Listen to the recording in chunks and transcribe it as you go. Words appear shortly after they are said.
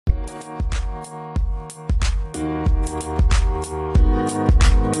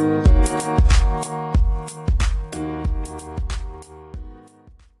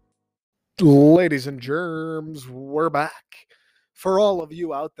Ladies and germs, we're back. For all of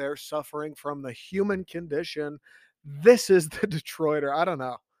you out there suffering from the human condition, this is the Detroiter. I don't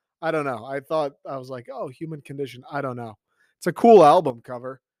know. I was like, oh, human condition. I don't know. It's a cool album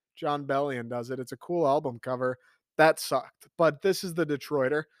cover. John Bellion does it. It's a cool album cover. That sucked. But this is the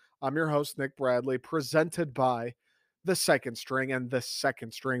Detroiter. I'm your host, Nick Bradley, presented by The Second String and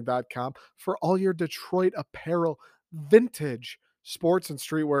thesecondstring.com for all your Detroit apparel, vintage sports and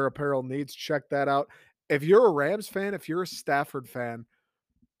streetwear apparel needs. Check that out. If you're a Rams fan, if you're a Stafford fan,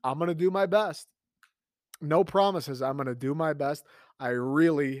 I'm going to do my best. No promises. I'm going to do my best. I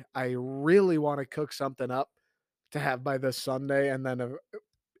really want to cook something up to have by this Sunday, and then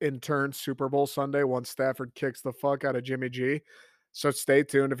in turn Super Bowl Sunday once Stafford kicks the fuck out of Jimmy G. So stay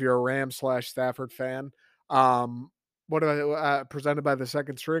tuned if you're a Rams/Stafford fan. What presented by The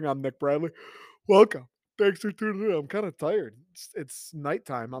Second String. I'm Nick Bradley. Welcome. Thanks for tuning in. I'm kind of tired. It's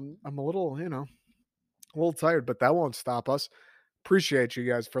nighttime. I'm a little, a little tired, but that won't stop us. Appreciate you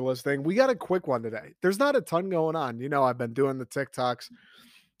guys for listening. We got a quick one today. There's not a ton going on. I've been doing the TikToks,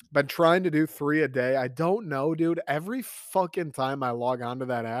 been trying to do 3 a day. I don't know, dude. Every fucking time I log onto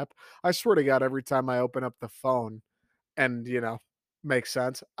that app, I swear to God, every time I open up the phone and, makes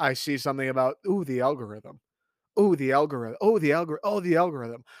sense, I see something about, the algorithm. The algorithm. The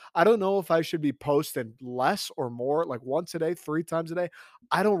algorithm. I don't know if I should be posting less or more, like once a day, 3 times a day.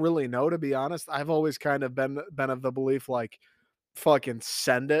 I don't really know, to be honest. I've always kind of been of the belief, like, fucking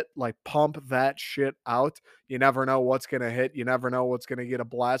send it, like pump that shit out. You never know what's going to hit. You never know what's going to get a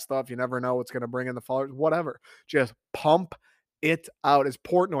blast off. You never know what's going to bring in the followers, whatever. Just pump it out. As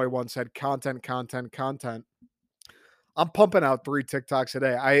Portnoy once said, content. I'm pumping out 3 TikToks a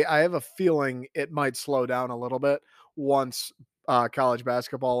day. I have a feeling it might slow down a little bit once college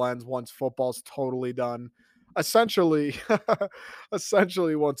basketball ends, once football's totally done. Essentially,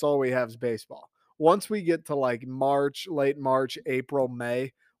 once all we have is baseball. Once we get to like March, late March, April,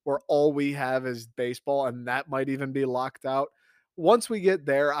 May, where all we have is baseball, and that might even be locked out. Once we get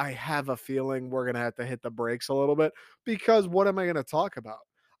there, I have a feeling we're going to have to hit the brakes a little bit, because what am I going to talk about?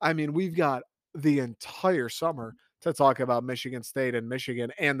 I mean, we've got the entire summer to talk about Michigan State and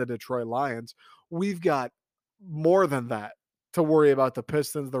Michigan and the Detroit Lions. We've got more than that to worry about: the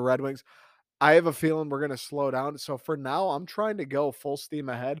Pistons, the Red Wings. I have a feeling we're going to slow down. So for now, I'm trying to go full steam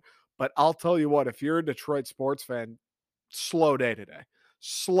ahead. But I'll tell you what, if you're a Detroit sports fan, slow day today.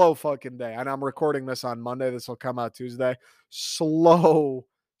 Slow fucking day. And I'm recording this on Monday. This will come out Tuesday. Slow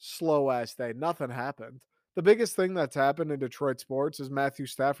ass day. Nothing happened. The biggest thing that's happened in Detroit sports is Matthew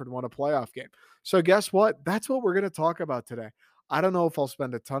Stafford won a playoff game. So guess what? That's what we're going to talk about today. I don't know if I'll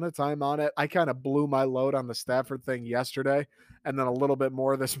spend a ton of time on it. I kind of blew my load on the Stafford thing yesterday and then a little bit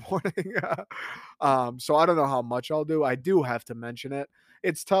more this morning. So I don't know how much I'll do. I do have to mention it.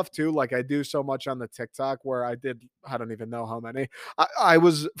 It's tough too. Like, I do so much on the TikTok where I don't even know how many. I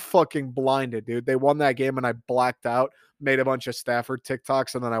was fucking blinded, dude. They won that game and I blacked out, made a bunch of Stafford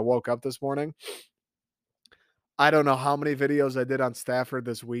TikToks, and then I woke up this morning. I don't know how many videos I did on Stafford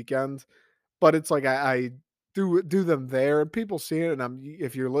this weekend, but it's like I do them there, and people see it. And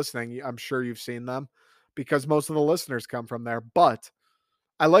if you're listening, I'm sure you've seen them because most of the listeners come from there. But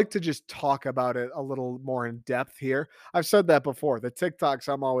I like to just talk about it a little more in depth here. I've said that before. The TikToks,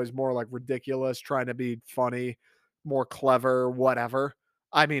 I'm always more like ridiculous, trying to be funny, more clever, whatever.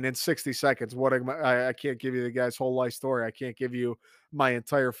 I mean, in 60 seconds, I can't give you the guy's whole life story. I can't give you my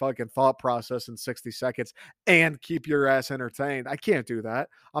entire fucking thought process in 60 seconds and keep your ass entertained. I can't do that.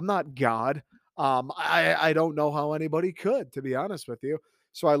 I'm not God. I don't know how anybody could, to be honest with you.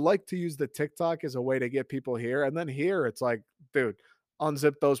 So I like to use the TikTok as a way to get people here. And then here it's like, dude,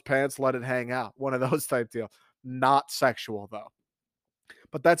 unzip those pants, let it hang out. One of those type deal. Not sexual though.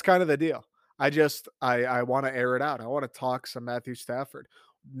 But that's kind of the deal. I want to air it out. I want to talk some Matthew Stafford.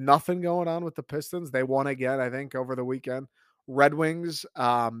 Nothing going on with the Pistons. They won again, I think, over the weekend. Red Wings,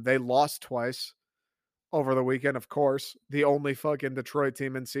 they lost twice over the weekend, of course. The only fucking Detroit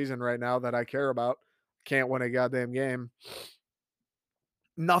team in season right now that I care about. Can't win a goddamn game.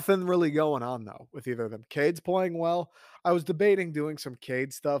 Nothing really going on, though, with either of them. Cade's playing well. I was debating doing some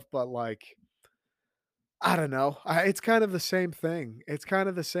Cade stuff, but, like, I don't know. It's kind of the same thing. It's kind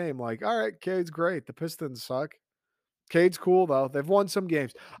of the same. Like, all right, Cade's great. The Pistons suck. Cade's cool, though. They've won some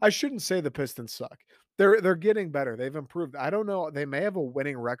games. I shouldn't say the Pistons suck. They're getting better. They've improved. I don't know. They may have a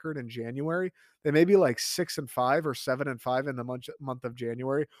winning record in January. They may be like 6-5 or 7-5 in the month of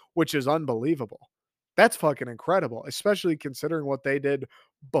January, which is unbelievable. That's fucking incredible, especially considering what they did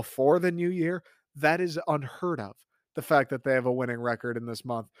before the new year. That is unheard of. the fact that they have a winning record in this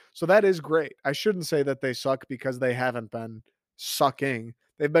month. So that is great. I shouldn't say that they suck because they haven't been sucking.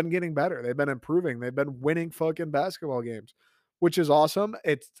 They've been getting better. They've been improving. They've been winning fucking basketball games, which is awesome.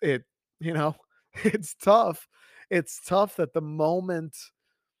 You know, it's tough. It's tough that the moment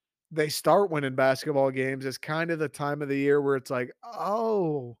they start winning basketball games is kind of the time of the year where it's like,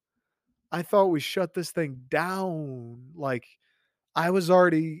 "Oh, I thought we shut this thing down." Like I'm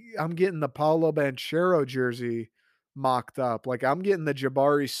getting the Paolo Banchero jersey mocked up. Like I'm getting the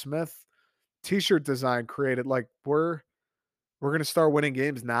Jabari Smith t-shirt design created. Like we're gonna start winning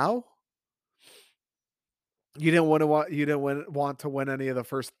games now. You didn't want to win any of the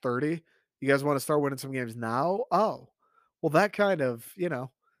first 30. You guys want to start winning some games now? Oh, well, that kind of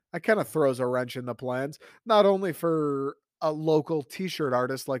that kind of throws a wrench in the plans. Not only for a local t-shirt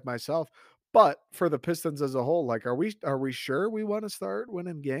artist like myself, but for the Pistons as a whole. Like, are we sure we want to start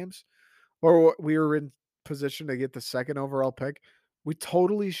winning games? Or we were in position to get the second overall pick. We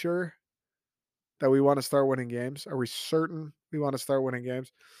totally sure that we want to start winning games? Are we certain we want to start winning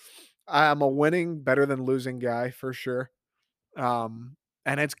games? I'm a winning better than losing guy for sure. And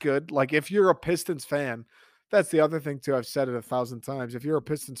it's good. Like if you're a Pistons fan, that's the other thing too. I've said it 1,000 times. If you're a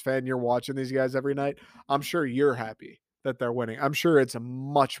Pistons fan, you're watching these guys every night. I'm sure you're happy that they're winning. I'm sure it's a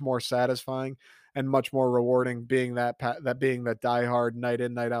much more satisfying and much more rewarding being that being that diehard night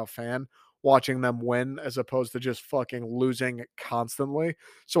in night out fan, watching them win as opposed to just fucking losing constantly.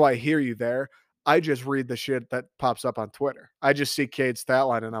 So I hear you there. I just read the shit that pops up on Twitter. I just see Cade's stat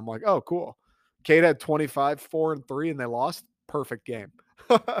line and I'm like, oh, cool. Cade had 25, 4 and 3, and they lost. Perfect game.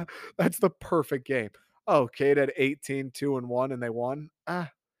 That's the perfect game. Oh, Cade had 18, 2 and 1, and they won.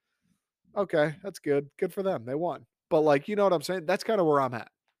 Okay, that's good. Good for them. They won. But like, you know what I'm saying? That's kind of where I'm at.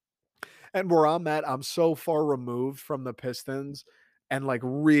 And where I'm at, I'm so far removed from the Pistons and like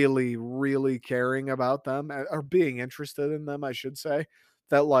really, really caring about them or being interested in them, I should say,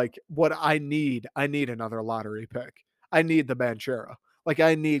 that like what I need another lottery pick. I need the Banchero. Like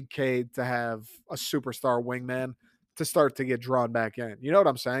I need Cade to have a superstar wingman to start to get drawn back in. You know what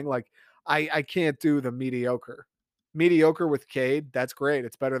I'm saying? Like I can't do the mediocre. Mediocre with Cade, that's great.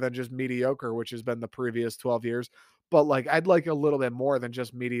 It's better than just mediocre, which has been the previous 12 years. But like I'd like a little bit more than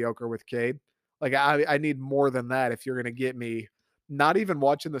just mediocre with Cade. Like I need more than that if you're gonna get me not even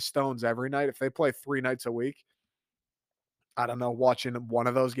watching the Stones every night. If they play 3 nights a week, I don't know, watching one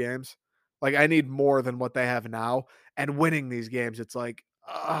of those games. Like I need more than what they have now. And winning these games, it's like,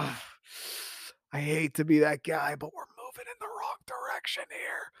 ugh, I hate to be that guy, but we're moving in the wrong direction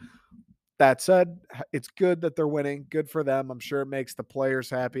here. That said, it's good that they're winning. Good for them. I'm sure it makes the players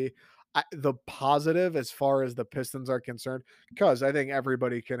happy. The positive as far as the Pistons are concerned, because I think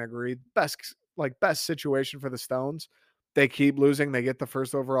everybody can agree, best situation for the Stones. They keep losing. They get the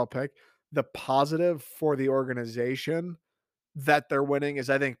first overall pick. The positive for the organization that they're winning is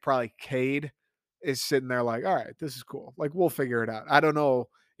I think probably Cade is sitting there like, all right, this is cool. Like we'll figure it out. I don't know.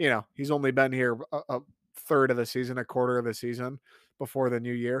 He's only been here a third of the season, a quarter of the season before the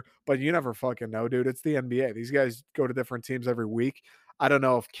new year, but you never fucking know, dude. It's the NBA. These guys go to different teams every week. I don't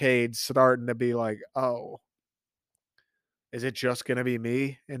know if Cade's starting to be like, oh, is it just going to be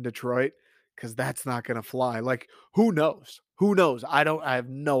me in Detroit? Because that's not going to fly. Like, who knows? Who knows? I have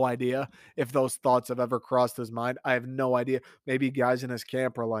no idea if those thoughts have ever crossed his mind. I have no idea. Maybe guys in his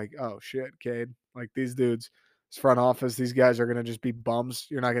camp are like, oh shit, Cade. Like these dudes, his front office, these guys are going to just be bums.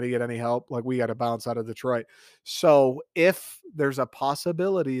 You're not going to get any help. Like we got to bounce out of Detroit. So if there's a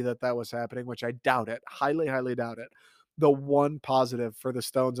possibility that that was happening, which I doubt it, highly, highly doubt it, the one positive for the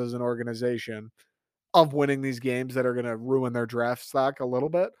Stones as an organization of winning these games that are going to ruin their draft stock a little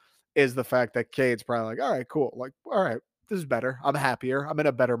bit is the fact that Cade's probably like, all right, cool. Like, all right, this is better. I'm happier. I'm in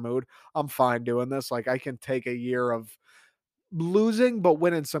a better mood. I'm fine doing this. Like, I can take a year of losing, but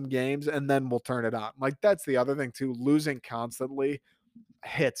winning some games, and then we'll turn it on. Like, that's the other thing, too. Losing constantly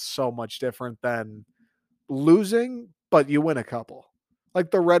hits so much different than losing, but you win a couple. Like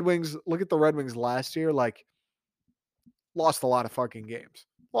the Red Wings, look at the Red Wings last year. Like, lost a lot of fucking games.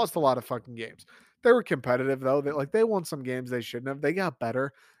 Lost a lot of fucking games. They were competitive though. They won some games they shouldn't have. They got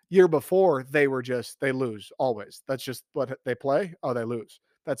better. Year before, they lose always. That's just what they play. Oh, they lose.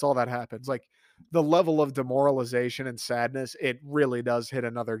 That's all that happens. Like the level of demoralization and sadness, it really does hit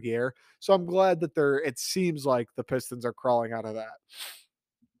another gear. So I'm glad that it seems like the Pistons are crawling out of that.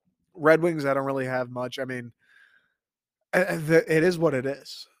 Red Wings, I don't really have much. I mean, it is what it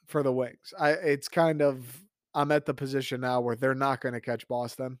is for the Wings. It's kind of I'm at the position now where they're not going to catch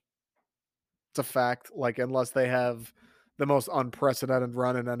Boston. It's a fact. Like unless they have the most unprecedented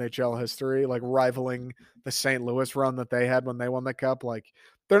run in NHL history, like rivaling the St. Louis run that they had when they won the cup, like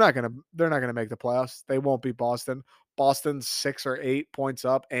they're not gonna make the playoffs. They won't beat Boston. Boston's 6 or 8 points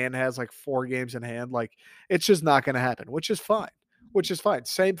up and has like 4 games in hand. Like, it's just not going to happen, which is fine. Which is fine.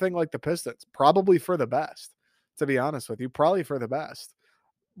 Same thing like the Pistons, probably for the best, to be honest with you, probably for the best.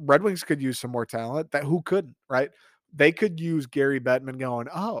 Red Wings could use some more talent that who couldn't, right? They could use Gary Bettman going,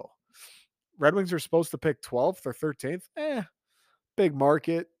 oh, Red Wings are supposed to pick 12th or 13th. Big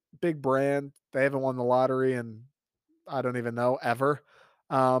market, big brand. They haven't won the lottery and I don't even know ever.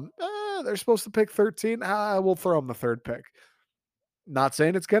 They're supposed to pick 13. We'll throw them the third pick. Not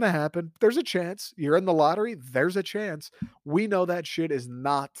saying it's going to happen. There's a chance. You're in the lottery. There's a chance. We know that shit is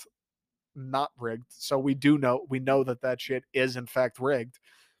not rigged. So we know that shit is in fact rigged.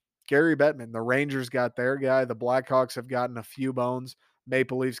 Gary Bettman, the Rangers got their guy. The Blackhawks have gotten a few bones.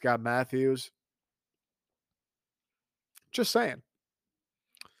 Maple Leafs got Matthews. Just saying.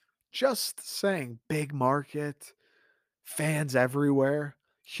 Just saying. Big market, fans everywhere,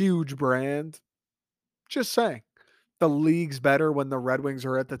 huge brand. Just saying. The league's better when the Red Wings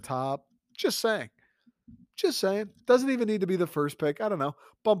are at the top. Just saying. Just saying. Doesn't even need to be the first pick. I don't know.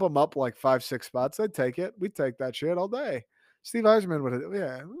 Bump them up like 5, 6 spots. I'd take it. We'd take that shit all day. Steve Eisman would have,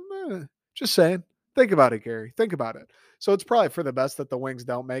 yeah. Just saying. Think about it, Gary. Think about it. So it's probably for the best that the Wings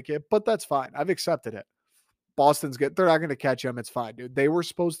don't make it, but that's fine. I've accepted it. Boston's good. They're not going to catch them. It's fine, dude. They were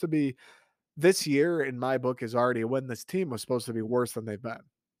supposed to be, this year in my book is already a win. This team was supposed to be worse than they've been.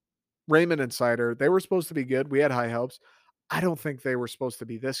 Raymond and Sider, they were supposed to be good. We had high hopes. I don't think they were supposed to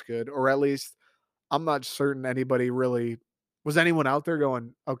be this good, or at least I'm not certain anybody really was anyone out there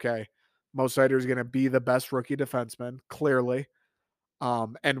going, okay, Mo Sider is going to be the best rookie defenseman, clearly,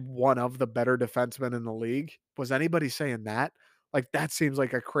 and one of the better defensemen in the league. Was anybody saying that? Like, that seems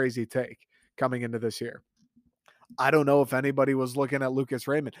like a crazy take coming into this year. I don't know if anybody was looking at Lucas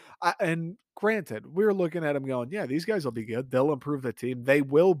Raymond. And granted, we were looking at him going, yeah, these guys will be good. They'll improve the team. They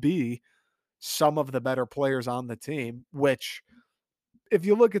will be some of the better players on the team, which, if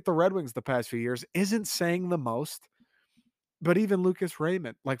you look at the Red Wings the past few years, isn't saying the most. But even Lucas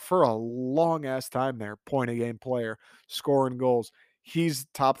Raymond, like for a long ass time there, point a game player, scoring goals. He's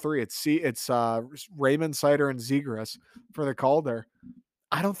top 3. It's Raymond, Sider, and Zegras for the Calder.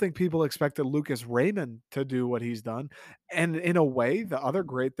 I don't think people expected Lucas Raymond to do what he's done. And in a way, the other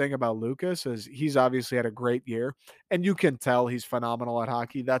great thing about Lucas is he's obviously had a great year, and you can tell he's phenomenal at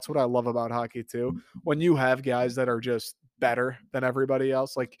hockey. That's what I love about hockey too. When you have guys that are just better than everybody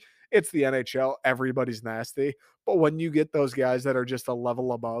else, like it's the NHL, everybody's nasty. But when you get those guys that are just a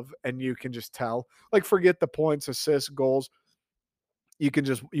level above and you can just tell, like forget the points, assists, goals,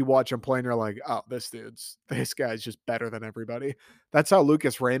 you watch him play and you're like, oh, this guy's just better than everybody. That's how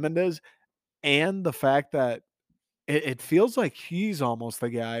Lucas Raymond is. And the fact that it feels like he's almost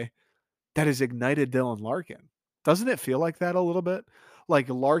the guy that has ignited Dylan Larkin. Doesn't it feel like that a little bit? Like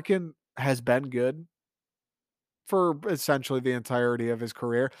Larkin has been good for essentially the entirety of his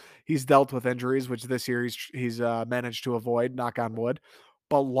career. He's dealt with injuries, which this year he's managed to avoid, knock on wood.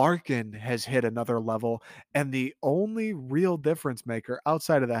 But Larkin has hit another level, and the only real difference maker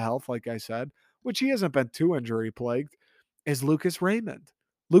outside of the health, like I said, which he hasn't been too injury plagued, is Lucas Raymond.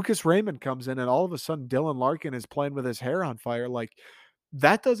 Lucas Raymond comes in, and all of a sudden, Dylan Larkin is playing with his hair on fire. Like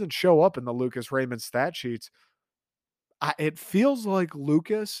that doesn't show up in the Lucas Raymond stat sheets. It feels like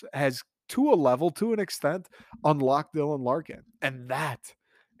Lucas has, to a level, to an extent, unlocked Dylan Larkin. And that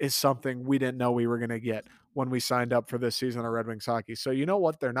is something we didn't know we were going to get when we signed up for this season of Red Wings hockey. So you know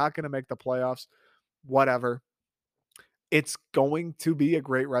what? They're not going to make the playoffs. Whatever. It's going to be a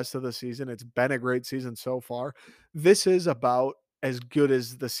great rest of the season. It's been a great season so far. This is about as good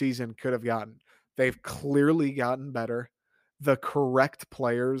as the season could have gotten. They've clearly gotten better. The correct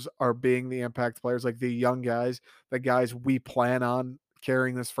players are being the impact players, like the young guys, the guys we plan on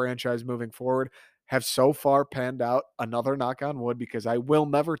carrying this franchise moving forward, have so far panned out. Another knock on wood, because I will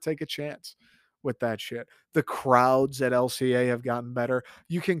never take a chance with that shit. The crowds at LCA have gotten better.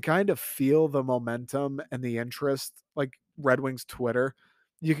 You can kind of feel the momentum and the interest, like Red Wings Twitter.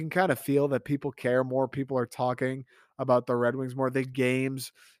 You can kind of feel that people care more. People are talking about the Red Wings more. The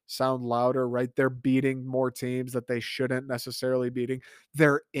games sound louder, right? They're beating more teams that they shouldn't necessarily beating.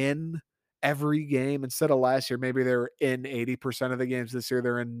 They're in every game instead of last year. Maybe they're in 80% of the games. This year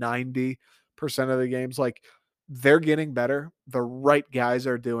they're in 90% of the games. Like, they're getting better. The right guys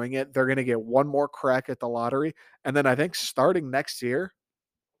are doing it. They're going to get one more crack at the lottery. And then I think starting next year,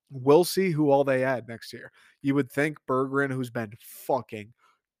 we'll see who all they add next year. You would think Berggren, who's been fucking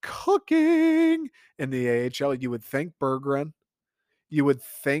cooking in the AHL, you would think Berggren. You would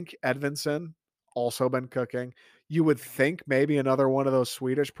think Edvinsson, also been cooking. You would think maybe another one of those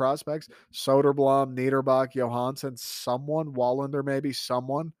Swedish prospects, Soderblom, Niederbach, Johansson, someone, Wallander maybe,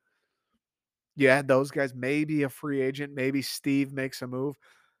 someone. You add those guys, maybe a free agent, maybe Steve makes a move.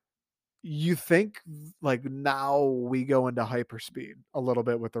 You think like now we go into hyperspeed a little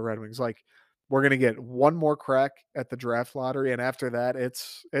bit with the Red Wings. Like we're gonna get one more crack at the draft lottery, and after that,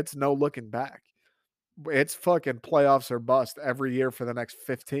 it's no looking back. It's fucking playoffs or bust every year for the next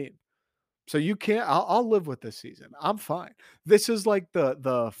 15. So you can't I'll live with this season. I'm fine. This is like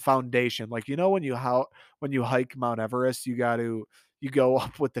the foundation. Like, you know, when you hike Mount Everest, you go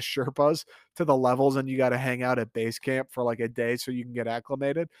up with the Sherpas to the levels and you got to hang out at base camp for like a day so you can get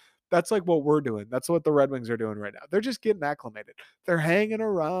acclimated. That's like what we're doing. That's what the Red Wings are doing right now. They're just getting acclimated. They're hanging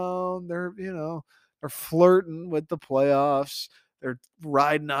around. They're flirting with the playoffs. They're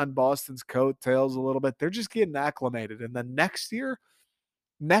riding on Boston's coattails a little bit. They're just getting acclimated. And then next year,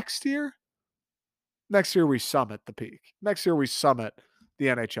 next year we summit the peak. Next year we summit the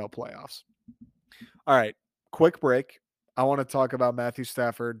NHL playoffs. All right, quick break. I want to talk about Matthew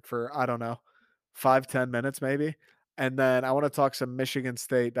Stafford for, I don't know, 5-10 minutes maybe. And then I want to talk some Michigan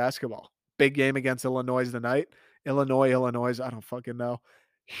State basketball. Big game against Illinois tonight. Illinois, I don't fucking know.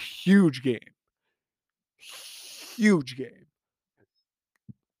 Huge game. Huge game.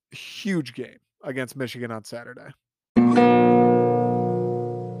 Huge game against Michigan on Saturday.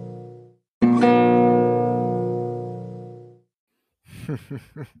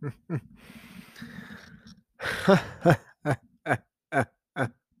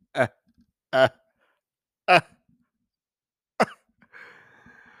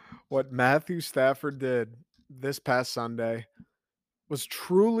 What Matthew Stafford did this past Sunday was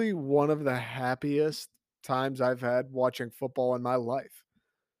truly one of the happiest times I've had watching football in my life.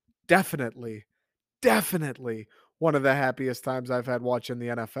 Definitely, definitely one of the happiest times I've had watching the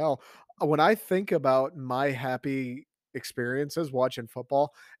NFL. When I think about my happy experiences watching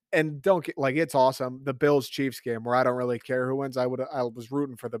football, and don't get like it's awesome. The Bills Chiefs game where I don't really care who wins. I was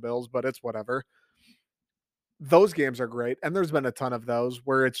rooting for the Bills, but it's whatever. Those games are great, and there's been a ton of those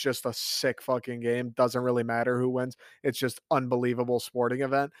where it's just a sick fucking game, doesn't really matter who wins, it's just unbelievable sporting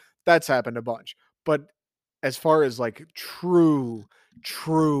event. That's happened a bunch, but as far as, like, true,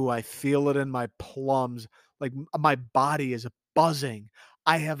 I feel it in my plums, like, my body is buzzing.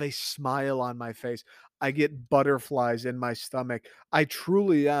 I have a smile on my face. I get butterflies in my stomach. I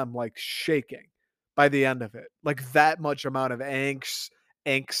truly am, like, shaking by the end of it, like, that much amount of angst,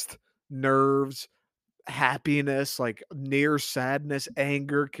 nerves, happiness, like near sadness,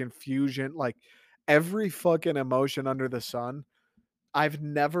 anger, confusion, like every fucking emotion under the sun. I've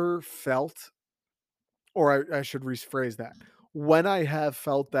never felt, or I should rephrase that. When I have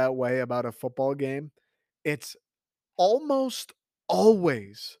felt that way about a football game, it's almost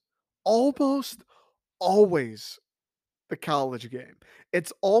always, almost always the college game.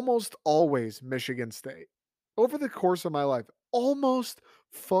 It's almost always Michigan State. Over the course of my life, almost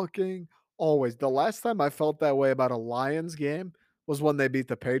fucking always. The last time I felt that way about a Lions game was when they beat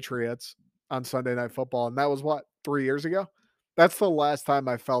the Patriots on Sunday Night Football, and that was what, 3 years ago? That's the last time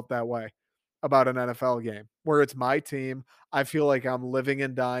I felt that way about an NFL game, where it's my team. I feel like I'm living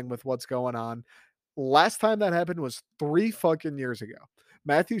and dying with what's going on. Last time that happened was 3 fucking years ago.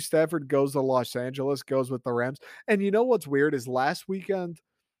 Matthew Stafford goes to Los Angeles, goes with the Rams, and you know what's weird is last weekend,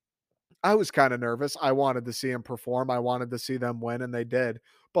 I was kinda nervous. I wanted to see him perform. I wanted to see them win, and they did.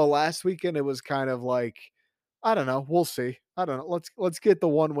 But last weekend, it was kind of like, I don't know, we'll see. I don't know. Let's get the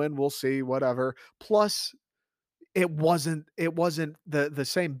one win, we'll see, whatever. Plus, it wasn't the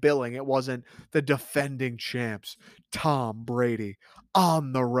same billing. It wasn't the defending champs, Tom Brady,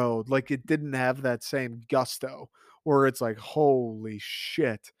 on the road. Like, it didn't have that same gusto where it's like, "Holy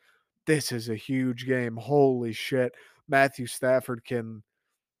shit, this is a huge game. Holy shit, Matthew Stafford can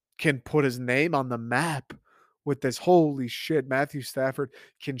put his name on the map with this. Holy shit, Matthew Stafford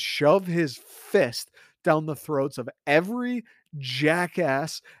can shove his fist down the throats of every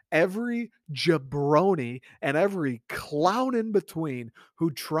jackass, every jabroni, and every clown in between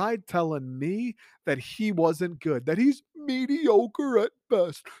who tried telling me that he wasn't good, that he's mediocre at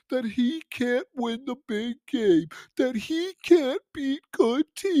best, that he can't win the big game, that he can't beat good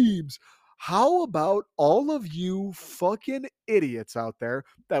teams. How about all of you fucking idiots out there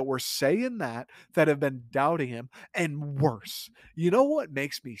that were saying that have been doubting him, and worse? You know what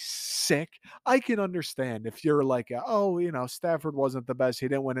makes me sick? I can understand if you're like, oh, Stafford wasn't the best. He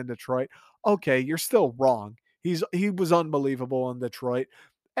didn't win in Detroit. Okay, you're still wrong. He was unbelievable in Detroit.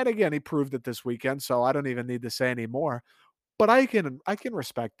 And again, he proved it this weekend, so I don't even need to say any more. But I can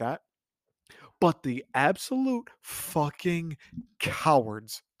respect that. But the absolute fucking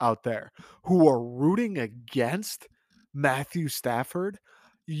cowards out there who are rooting against Matthew Stafford,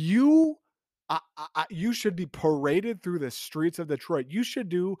 you You should be paraded through the streets of Detroit. You should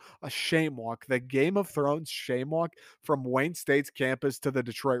do a shame walk, the Game of Thrones shame walk from Wayne State's campus to the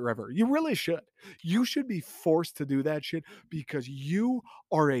Detroit River. You really should. You should be forced to do that shit because you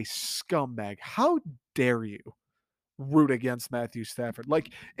are a scumbag. How dare you root against Matthew Stafford?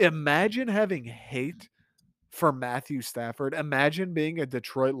 Like, imagine having hate for Matthew Stafford. Imagine being a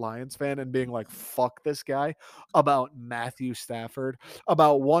Detroit Lions fan and being like, fuck this guy about Matthew Stafford,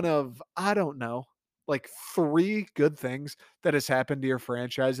 about one of, I don't know, like three good things that has happened to your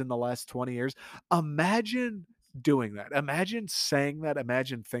franchise in the last 20 years. Imagine doing that. Imagine saying that.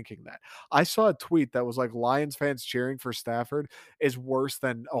 Imagine thinking that. I saw a tweet that was like Lions fans cheering for Stafford is worse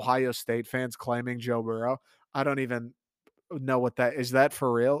than Ohio State fans claiming Joe Burrow. I don't even know what that is. That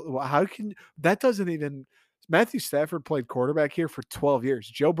for real? How can that doesn't even Matthew Stafford played quarterback here for 12 years.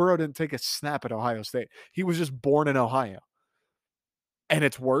 Joe Burrow didn't take a snap at Ohio State. He was just born in Ohio. And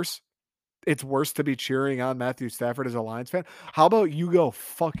it's worse. It's worse to be cheering on Matthew Stafford as a Lions fan. How about you go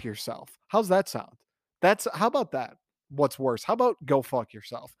fuck yourself? How's that sound? That's how about that? What's worse? How about go fuck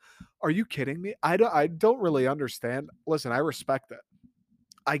yourself? Are you kidding me? I don't really understand. Listen, I respect it.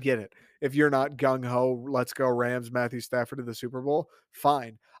 I get it. If you're not gung ho, let's go Rams, Matthew Stafford to the Super Bowl,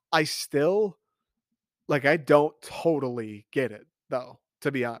 fine. I still like I don't totally get it though,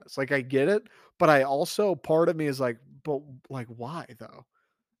 to be honest. Like I get it, but I also part of me is like, but like why though?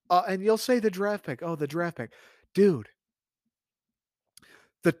 And you'll say the draft pick. Oh, the draft pick. Dude,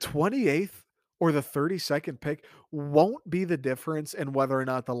 the 28th or the 32nd pick won't be the difference in whether or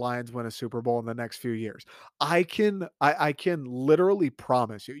not the Lions win a Super Bowl in the next few years. I can literally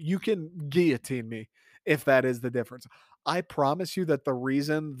promise you. You can guillotine me if that is the difference. I promise you that the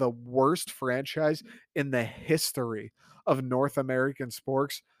reason the worst franchise in the history of North American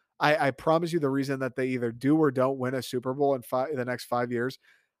sports, I promise you the reason that they either do or don't win a Super Bowl in the next 5 years,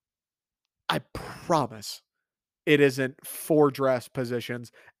 I promise it isn't 4 draft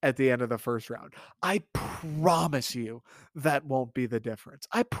positions at the end of the first round. I promise you that won't be the difference.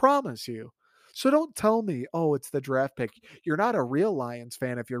 I promise you. So don't tell me, oh, it's the draft pick. You're not a real Lions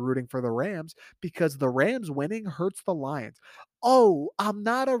fan if you're rooting for the Rams because the Rams winning hurts the Lions. Oh, I'm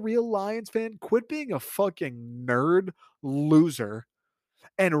not a real Lions fan. Quit being a fucking nerd loser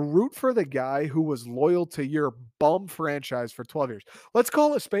and root for the guy who was loyal to your bum franchise for 12 years. Let's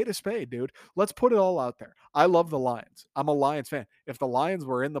call a spade, dude. Let's put it all out there. I love the Lions. I'm a Lions fan. If the Lions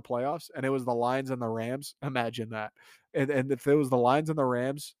were in the playoffs and it was the Lions and the Rams, imagine that. And if it was the Lions and the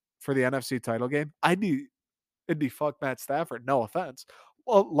Rams for the NFC title game, it'd be fuck Matt Stafford. No offense.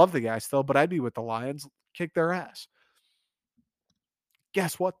 Well, love the guy still, but I'd be with the Lions, kick their ass.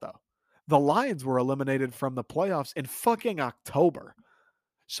 Guess what though? The Lions were eliminated from the playoffs in fucking October.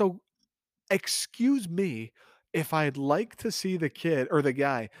 So excuse me if I'd like to see the kid or the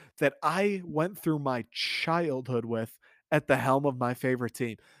guy that I went through my childhood with at the helm of my favorite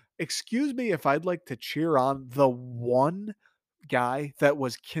team. Excuse me if I'd like to cheer on the one guy that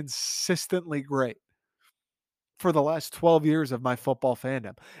was consistently great for the last 12 years of my football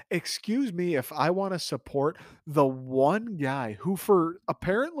fandom. Excuse me if I want to support the one guy who, for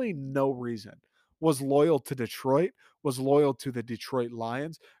apparently no reason, was loyal to Detroit, was loyal to the Detroit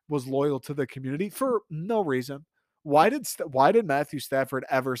Lions, was loyal to the community for no reason. Why did Matthew Stafford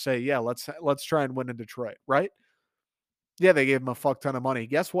ever say, "Yeah, let's try and win in Detroit," right? Yeah, they gave him a fuck ton of money.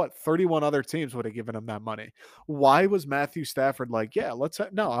 Guess what? 31 other teams would have given him that money. Why was Matthew Stafford like, yeah,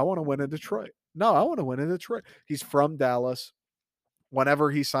 no, I want to win in Detroit. No, I want to win in Detroit. He's from Dallas. Whenever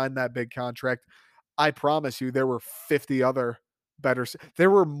he signed that big contract, I promise you there were 50 other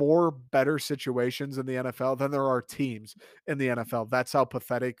there were more better situations in the NFL than there are teams in the NFL. That's how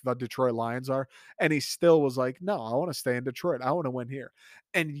pathetic the Detroit Lions are. And he still was like, no, I want to stay in Detroit. I want to win here.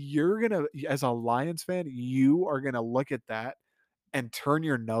 And you're going to, as a Lions fan, you are going to look at that and turn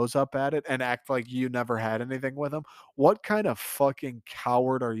your nose up at it and act like you never had anything with him. What kind of fucking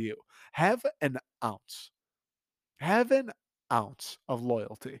coward are you? Have an ounce have an ounce of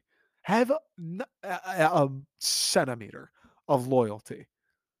loyalty. Have a centimeter of loyalty.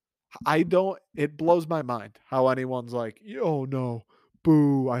 I don't, it blows my mind how anyone's like, oh no,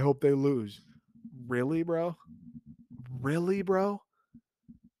 boo, I hope they lose. Really, bro? Really, bro?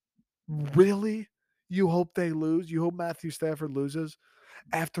 Really? You hope they lose? You hope Matthew Stafford loses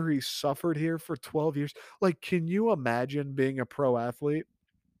after he suffered here for 12 years? Like, can you imagine being a pro athlete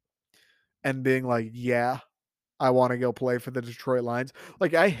and being like, yeah, I want to go play for the Detroit Lions.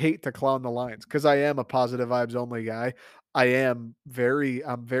 Like I hate to clown the Lions because I am a positive vibes only guy. I'm very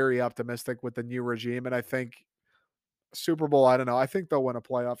optimistic with the new regime, and I think Super Bowl. I don't know. I think they'll win a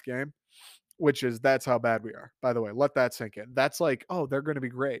playoff game. which is that's how bad we are. By the way, let that sink in. That's like, oh, they're going to be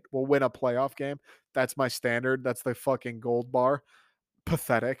great. We'll win a playoff game. That's my standard. That's the fucking gold bar.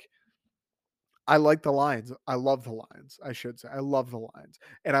 Pathetic. I like the Lions. I love the Lions. I should say I love the Lions,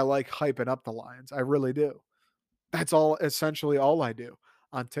 and I like hyping up the Lions. I really do. That's all essentially all I do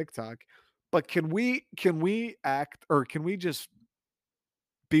on TikTok. But can we act or can we just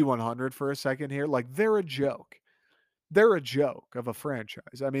be 100 for a second here? Like they're a joke. They're a joke of a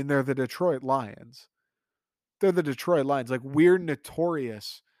franchise. I mean, they're the Detroit Lions. They're the Detroit Lions. Like we're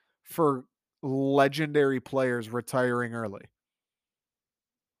notorious for legendary players retiring early.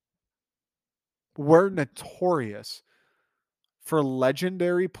 We're notorious for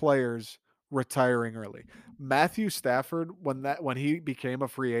legendary players retiring early. Matthew Stafford, when he became a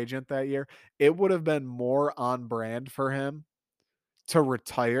free agent that year, it would have been more on brand for him to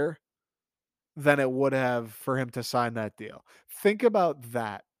retire than it would have for him to sign that deal. Think about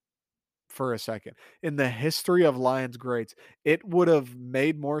that for a second. In the history of Lions greats, it would have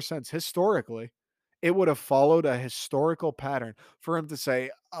made more sense historically. It would have followed a historical pattern for him to say,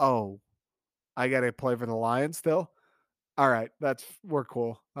 "Oh, I got to play for the Lions still." All right, we're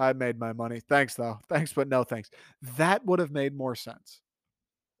cool. I made my money. Thanks though. Thanks, but no thanks. That would have made more sense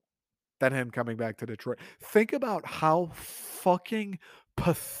than him coming back to Detroit. Think about how fucking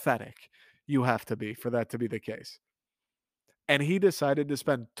pathetic you have to be for that to be the case. And he decided to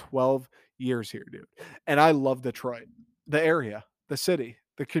spend 12 years here, dude. And I love Detroit, the area, the city,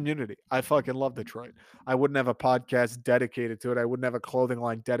 the community. I fucking love Detroit. I wouldn't have a podcast dedicated to it. I wouldn't have a clothing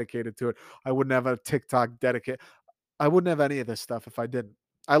line dedicated to it. I wouldn't have a TikTok dedicated. I wouldn't have any of this stuff if I didn't.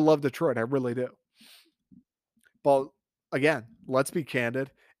 I love Detroit. I really do. But again, let's be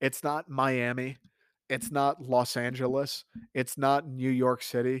candid. It's not Miami. It's not Los Angeles. It's not New York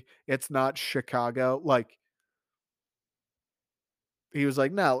City. It's not Chicago. Like, he was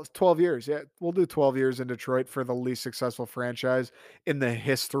like, no, it's 12 years. Yeah, we'll do 12 years in Detroit for the least successful franchise in the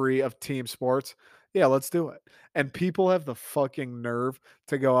history of team sports. Yeah, let's do it. And people have the fucking nerve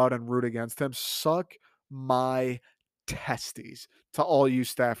to go out and root against him. Suck my testes to all you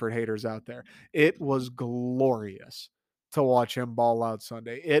Stafford haters out there. It was glorious to watch him ball out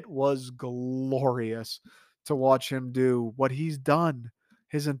Sunday. It was glorious to watch him do what he's done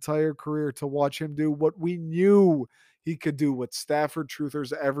his entire career, to watch him do what we knew he could do, what Stafford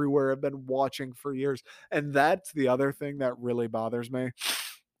truthers everywhere have been watching for years. And that's the other thing that really bothers me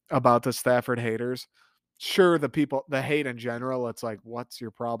about the Stafford haters. Sure, the hate in general, it's like, what's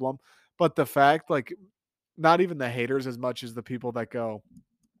your problem? But the fact, like, not even the haters as much as the people that go,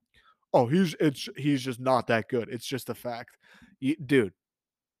 oh, he's just not that good. It's just a fact. Dude,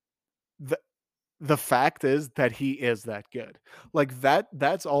 the the fact is that he is that good. Like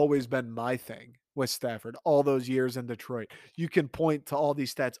that's always been my thing with Stafford all those years in Detroit. You can point to all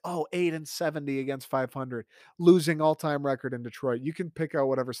these stats. Oh, 8-70 against 500, losing all-time record in Detroit. You can pick out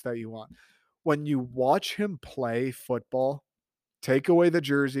whatever stat you want. When you watch him play football, take away the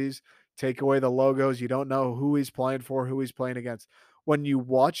jerseys, take away the logos, you don't know who he's playing for, who he's playing against. When you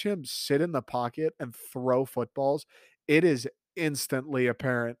watch him sit in the pocket and throw footballs, it is instantly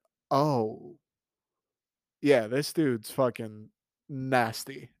apparent, oh, yeah, this dude's fucking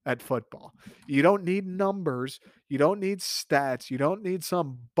nasty at football. You don't need numbers. You don't need stats. You don't need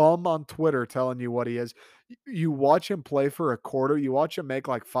some bum on Twitter telling you what he is. You watch him play for a quarter. You watch him make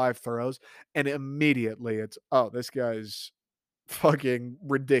like 5 throws, and immediately it's, oh, this guy's fucking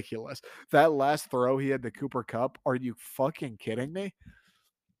ridiculous. That last throw he had to Cooper Cup. Are you fucking kidding me?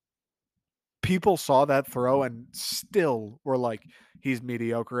 People saw that throw and still were like, he's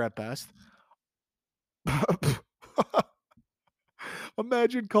mediocre at best.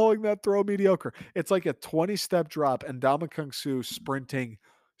 Imagine calling that throw mediocre. It's like a 20-step drop and Ndamukong Suh sprinting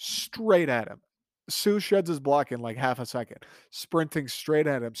straight at him. Sue sheds his block in like half a second, sprinting straight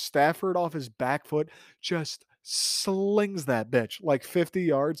at him. Stafford off his back foot just slings that bitch like 50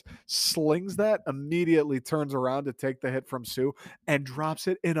 yards, slings that, immediately turns around to take the hit from Sue and drops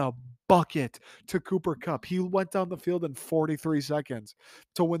it in a bucket to Cooper Cup. He went down the field in 43 seconds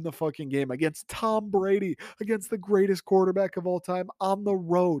to win the fucking game against Tom Brady, against the greatest quarterback of all time on the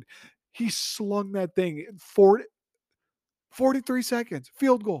road. He slung that thing in 43 seconds,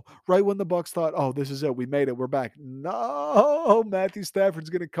 field goal, right when the Bucks thought, oh, this is it. We made it. We're back. No, Matthew Stafford's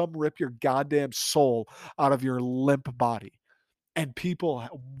going to come rip your goddamn soul out of your limp body. And people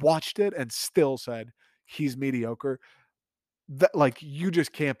watched it and still said he's mediocre. That, like, you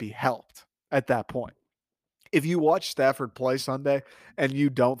just can't be helped at that point. If you watch Stafford play Sunday and you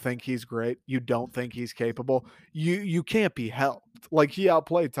don't think he's great, you don't think he's capable, you can't be helped. Like, he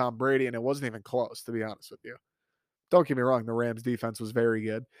outplayed Tom Brady and it wasn't even close, to be honest with you. Don't get me wrong, the Rams defense was very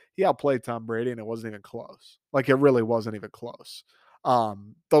good. He outplayed Tom Brady, and it wasn't even close. Like, it really wasn't even close.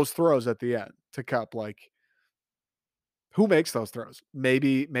 Those throws at the end to Cup, like, who makes those throws?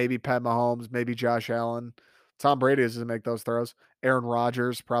 Maybe Pat Mahomes, maybe Josh Allen. Tom Brady doesn't make those throws. Aaron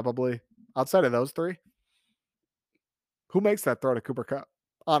Rodgers, probably. Outside of those 3, who makes that throw to Cooper Cup?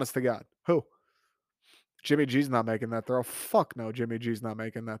 Honest to God, who? Jimmy G's not making that throw. Fuck no, Jimmy G's not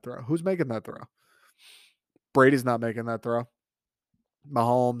making that throw. Who's making that throw? Brady's not making that throw.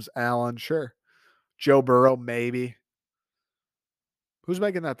 Mahomes, Allen, sure. Joe Burrow, maybe. Who's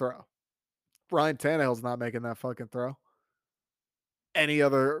making that throw? Ryan Tannehill's not making that fucking throw. Any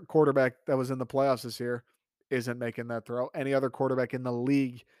other quarterback that was in the playoffs this year isn't making that throw. Any other quarterback in the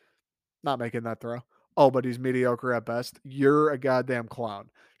league not making that throw. Oh, but he's mediocre at best. You're a goddamn clown.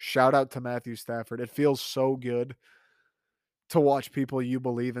 Shout out to Matthew Stafford. It feels so good to watch people you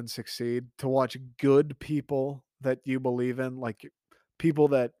believe in succeed, to watch good people that you believe in, like people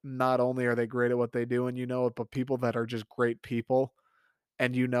that not only are they great at what they do and you know it, but people that are just great people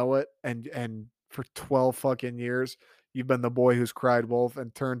and you know it. And for 12 fucking years, you've been the boy who's cried wolf,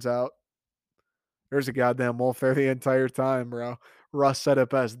 and turns out there's a goddamn wolf there the entire time, bro. Russ said it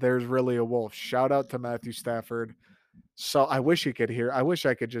best. There's really a wolf. Shout out to Matthew Stafford. So I wish he could hear. I wish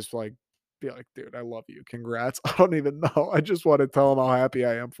I could just like be like, dude, I love you. Congrats. I don't even know. I just want to tell him how happy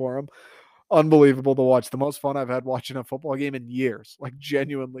I am for him. Unbelievable to watch. The most fun I've had watching a football game in years, like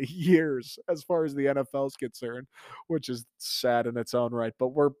genuinely years, as far as the NFL is concerned, which is sad in its own right. But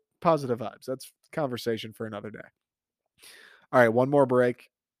we're positive vibes. That's conversation for another day. All right, one more break,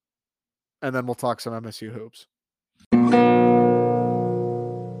 and then we'll talk some MSU hoops.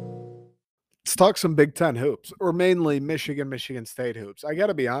 Let's talk some Big Ten hoops, or mainly Michigan State hoops. I got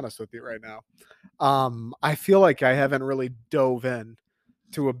to be honest with you right now. I feel like I haven't really dove in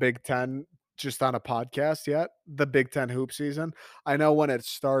to a Big Ten just on a podcast yet. The Big Ten hoop season. I know when it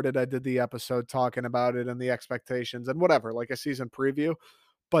started, I did the episode talking about it and the expectations and whatever, like a season preview.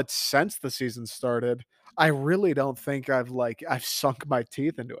 But since the season started, I really don't think I've sunk my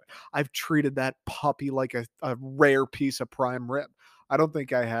teeth into it. I've treated that puppy like a rare piece of prime rib. I don't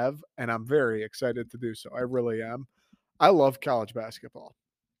think I have, and I'm very excited to do so. I really am. I love college basketball.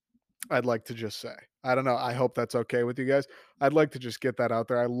 I'd like to just say. I don't know. I hope that's okay with you guys. I'd like to just get that out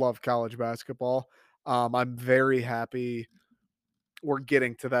there. I love college basketball. I'm very happy we're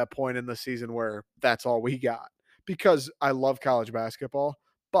getting to that point in the season where that's all we got, because I love college basketball,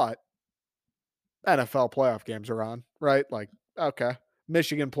 but NFL playoff games are on, right? Like, okay,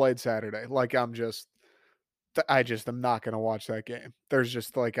 Michigan played Saturday. Like, I just am not going to watch that game. There's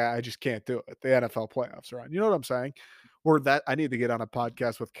just like, I just can't do it. The NFL playoffs are on. You know what I'm saying? Where that I need to get on a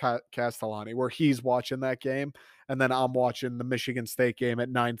podcast with Castellani where he's watching that game, and then I'm watching the Michigan State game at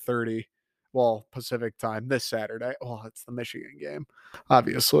 9:30, well, Pacific time this Saturday. Oh, it's the Michigan game,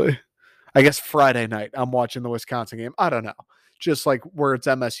 obviously. I guess Friday night I'm watching the Wisconsin game. I don't know. Just like where it's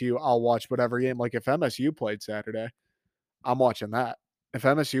MSU, I'll watch whatever game. Like if MSU played Saturday, I'm watching that. If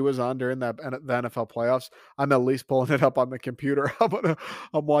MSU was on during the NFL playoffs, I'm at least pulling it up on the computer.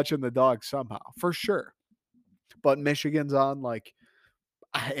 I'm watching the Dogs somehow for sure. But Michigan's on, like,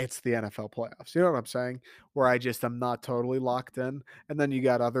 it's the NFL playoffs. You know what I'm saying? Where I just am not totally locked in. And then you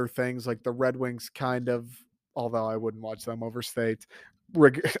got other things like the Red Wings, kind of. Although I wouldn't watch them over State.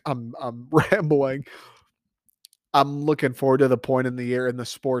 I'm rambling. I'm looking forward to the point in the year in the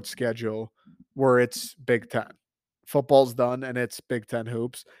sports schedule where it's Big Ten. Football's done and it's Big Ten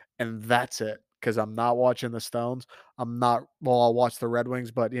hoops, and that's it. Because I'm not watching the Stones. I'm not, well, I'll watch the Red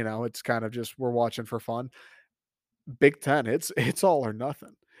Wings, but it's kind of just we're watching for fun. Big Ten, it's all or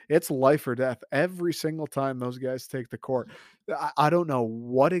nothing. It's life or death every single time those guys take the court. I don't know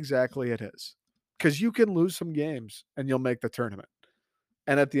what exactly it is. Because you can lose some games and you'll make the tournament.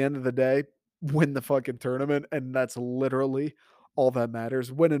 And at the end of the day, win the fucking tournament. And that's literally all that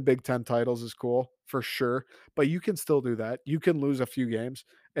matters. Winning Big Ten titles is cool for sure. But you can still do that. You can lose a few games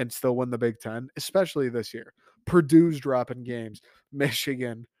and still win the Big Ten, especially this year. Purdue's dropping games.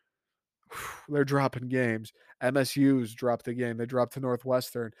 Michigan, they're dropping games. MSU's dropped a game. They dropped to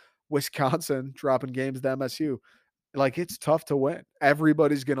Northwestern. Wisconsin dropping games to MSU. Like, it's tough to win.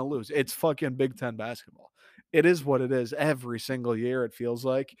 Everybody's going to lose. It's fucking Big Ten basketball. It is what it is every single year, it feels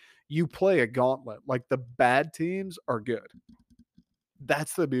like. You play a gauntlet. Like, the bad teams are good.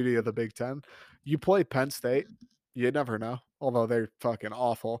 That's the beauty of the Big Ten. You play Penn State, you never know, although they're fucking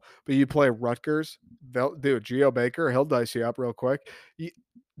awful. But you play Rutgers, dude, Geo Baker, he'll dice you up real quick.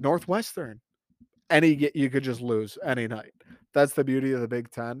 Northwestern, you could just lose any night. That's the beauty of the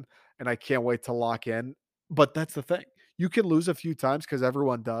Big Ten, and I can't wait to lock in. But that's the thing. You can lose a few times because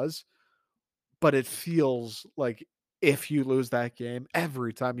everyone does, but it feels like If you lose that game,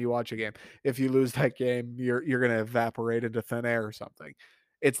 every time you watch a game, if you lose that game, you're gonna evaporate into thin air or something.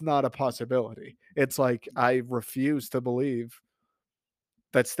 It's not a possibility. It's like, I refuse to believe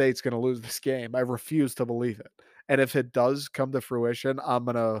that State's gonna lose this game. I refuse to believe it. And if it does come to fruition, I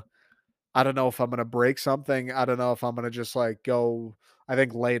don't know if I'm gonna break something. I don't know if I'm gonna just, like, go, I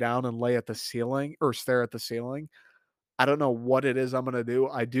think, lay down and lay at the ceiling or stare at the ceiling. I don't know what it is I'm gonna do.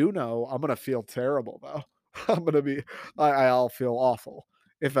 I do know I'm gonna feel terrible, though. I'm gonna be I'll feel awful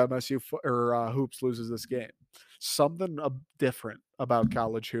if MSU or, Hoops loses this game. Something, different about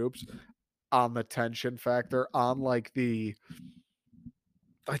college hoops, on the tension factor, on, like, the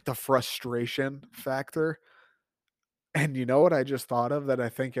frustration factor, and you know what I just thought of that I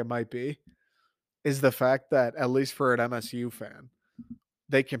think it might be? Is the fact that, at least for an MSU fan,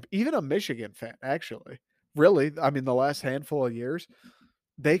 they can, even a Michigan fan, actually, really, I mean, the last handful of years,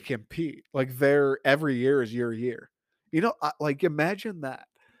 they compete. Like, they're every year is your year. Like, imagine that.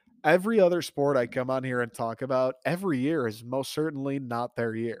 Every other sport I come on here and talk about, every year is most certainly not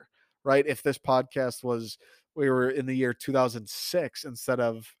their year, right? If this podcast was, we were in the year 2006 instead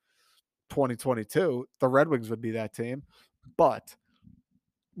of 2022, the Red Wings would be that team. But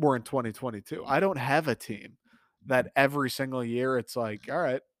we're in 2022. I don't have a team that every single year it's like, all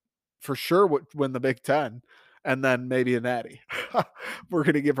right, for sure would win the Big Ten, and then maybe a natty. We're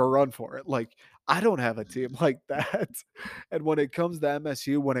gonna give a run for it. Like, I don't have a team like that. And when it comes to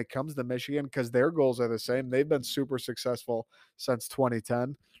MSU, when it comes to Michigan, because their goals are the same, they've been super successful since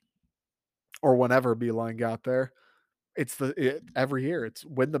 2010 or whenever Beeline got there. Every year it's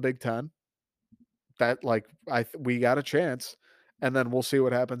win the Big Ten. That, like, we got a chance, and then we'll see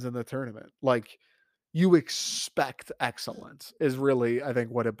what happens in the tournament. Like, you expect excellence is really, I think,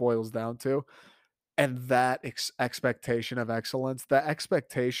 what it boils down to. And that expectation of excellence, the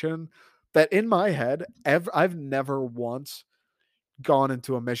expectation that, in my head, I've never once gone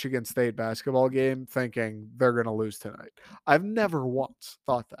into a Michigan State basketball game thinking they're going to lose tonight. I've never once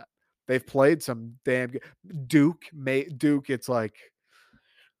thought that. They've played some damn good. Duke. It's like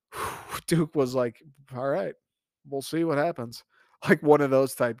Duke was like, all right, we'll see what happens. Like, one of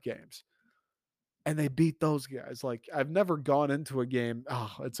those type games. And they beat those guys. Like, I've never gone into a game,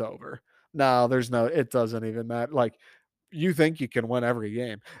 oh, it's over. No, it doesn't even matter. Like, you think you can win every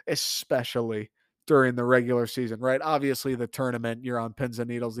game, especially during the regular season, right? Obviously, the tournament, you're on pins and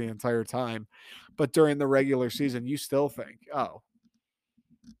needles the entire time. But during the regular season, you still think, oh,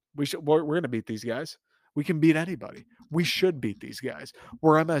 we're going to beat these guys. We can beat anybody. We should beat these guys.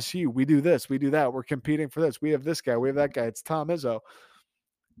 We're MSU. We do this. We do that. We're competing for this. We have this guy. We have that guy. It's Tom Izzo.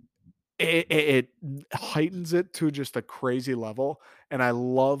 It heightens it to just a crazy level, and I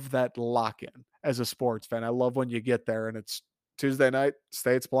love that lock-in as a sports fan. I love when you get there and it's Tuesday night,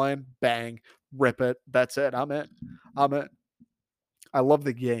 State's playing, bang, rip it. That's it. I'm in. I'm in. I love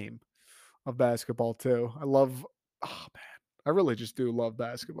the game of basketball too. Oh man, I really just do love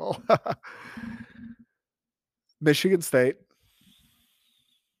basketball. Michigan State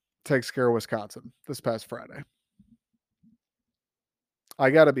takes care of Wisconsin this past Friday. I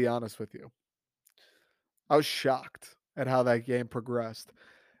got to be honest with you. I was shocked at how that game progressed.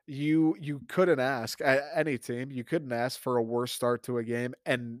 You couldn't ask any team, you couldn't ask for a worse start to a game,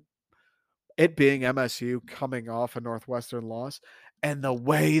 and it being MSU coming off a Northwestern loss, and the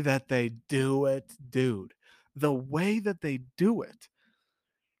way that they do it, dude, the way that they do it.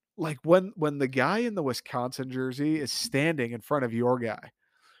 Like, when the guy in the Wisconsin jersey is standing in front of your guy,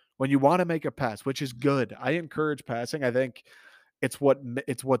 when you want to make a pass, which is good. I encourage passing. I think it's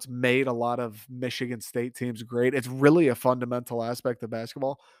what's made a lot of Michigan State teams great. It's really a fundamental aspect of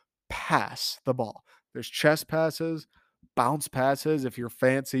basketball. Pass the ball. There's chest passes, bounce passes. If you're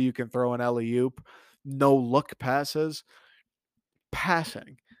fancy, you can throw an alley-oop. No look passes.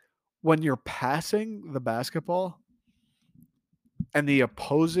 Passing. When you're passing the basketball and the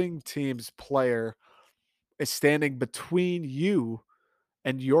opposing team's player is standing between you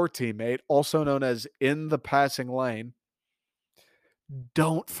and your teammate, also known as in the passing lane,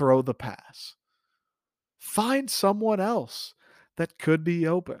 don't throw the pass. Find someone else that could be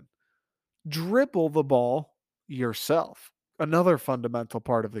open. Dribble the ball yourself. Another fundamental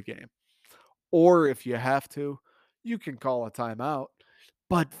part of the game. Or if you have to, you can call a timeout.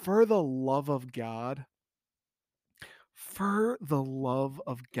 But for the love of God,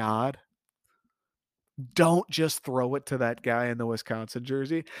 don't just throw it to that guy in the Wisconsin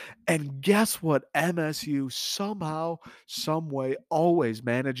jersey. And guess what MSU somehow, some way always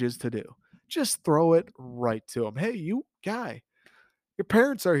manages to do? Just throw it right to him. Hey, you guy, your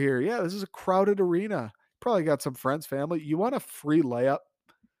parents are here. Yeah, this is a crowded arena. Probably got some friends, family. You want a free layup?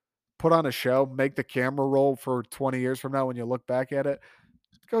 put on a show, make the camera roll for 20 years from now when you look back at it.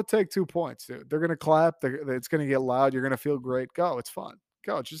 Go take 2 points, dude. They're gonna clap. It's gonna get loud. You're gonna feel great. Go. It's fun.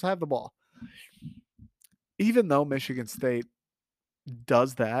 Go. Just have the ball. Even though Michigan State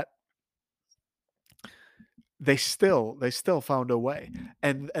does that, they still found a way.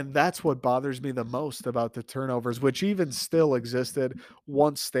 And that's what bothers me the most about the turnovers, which even still existed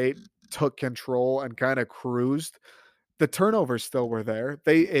once State took control and kind of cruised. The turnovers still were there.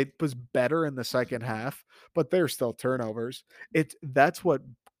 It was better in the second half, but they're still turnovers. That's what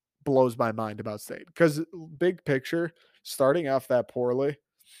blows my mind about State, because big picture, starting off that poorly,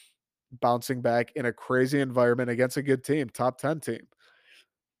 bouncing back in a crazy environment against a good team, top 10 team,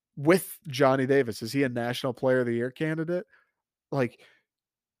 with Johnny Davis. Is he a national player of the year candidate? Like,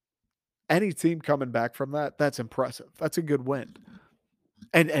 any team coming back from that, that's impressive. That's a good win.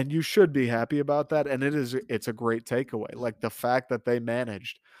 And you should be happy about that. And it's a great takeaway. Like, the fact that they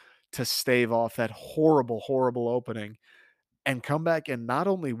managed to stave off that horrible, horrible opening and come back and not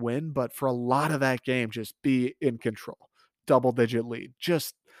only win, but for a lot of that game, just be in control. Double digit lead,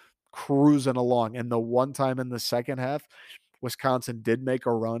 just cruising along. And the one time in the second half, Wisconsin did make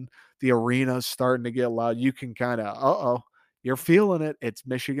a run. The arena's starting to get loud. You can kind of, you're feeling it. It's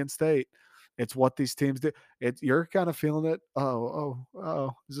Michigan State. It's what these teams do. You're kind of feeling it.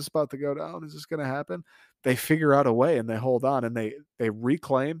 Is this about to go down? Is this going to happen? They figure out a way and they hold on and they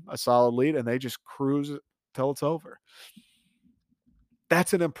reclaim a solid lead and they just cruise till it's over.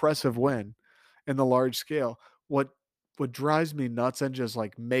 That's an impressive win in the large scale. What drives me nuts and just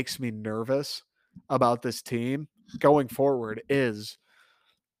like makes me nervous about this team going forward is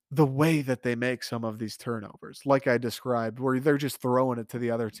the way that they make some of these turnovers, like I described, where they're just throwing it to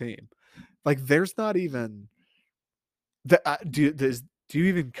the other team. Like, there's not even do you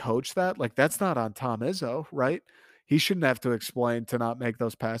even coach that? Like, that's not on Tom Izzo, right? He shouldn't have to explain to not make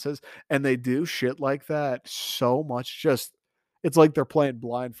those passes. And they do shit like that so much. Just, it's like they're playing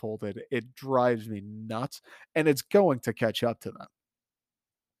blindfolded. It drives me nuts. And it's going to catch up to them.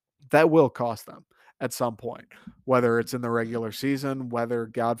 That will cost them at some point, whether it's in the regular season, whether,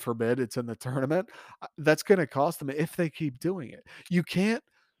 God forbid, it's in the tournament. That's going to cost them if they keep doing it. You can't,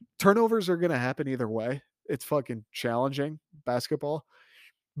 turnovers are going to happen either way. It's fucking challenging basketball,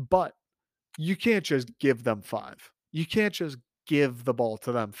 but you can't just give them five. You can't just give the ball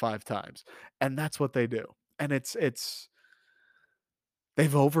to them 5 times. And that's what they do. And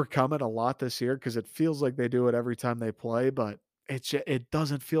they've overcome it a lot this year because it feels like they do it every time they play, but it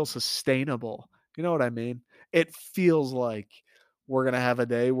doesn't feel sustainable. You know what I mean? It feels like we're gonna have a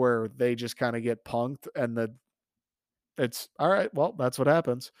day where they just kind of get punked, and it's all right. Well, that's what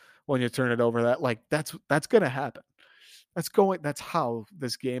happens when you turn it over. That's gonna happen. That's how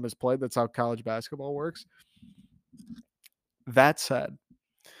this game is played. That's how college basketball works. That said,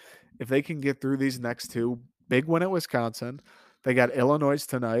 if they can get through these next two, big win at Wisconsin, they got Illinois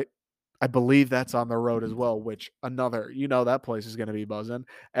tonight. I believe that's on the road as well, which that place is going to be buzzing.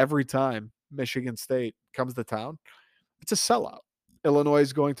 Every time Michigan State comes to town, it's a sellout. Illinois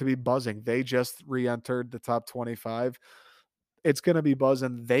is going to be buzzing. They just re-entered the top 25. It's going to be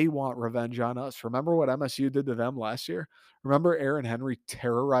buzzing. They want revenge on us. Remember what MSU did to them last year? Remember Aaron Henry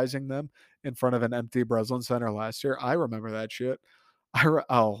terrorizing them in front of an empty Breslin Center last year? I remember that shit.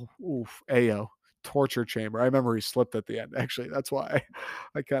 Ayo, torture chamber. I remember he slipped at the end. Actually, that's why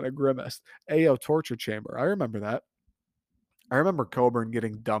I kind of grimaced. Ayo, torture chamber. I remember that. I remember Coburn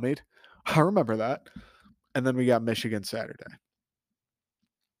getting dummied. I remember that. And then we got Michigan Saturday.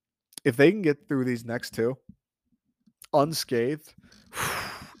 If they can get through these next two unscathed,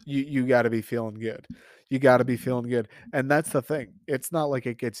 you got to be feeling good. You got to be feeling good. And that's the thing. It's not like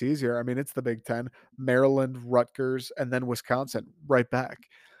it gets easier. I mean, it's the Big Ten, Maryland, Rutgers, and then Wisconsin right back.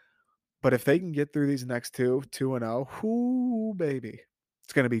 But if they can get through these next 2-0, whoo, baby.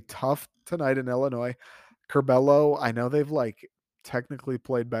 It's going to be tough tonight in Illinois. Curbelo, I know they've technically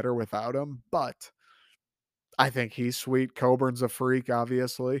played better without him, but I think he's sweet. Coburn's a freak,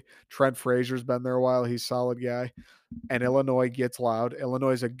 obviously. Trent Frazier's been there a while. He's a solid guy. And Illinois gets loud.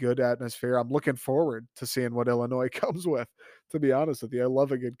 Illinois is a good atmosphere. I'm looking forward to seeing what Illinois comes with, to be honest with you. I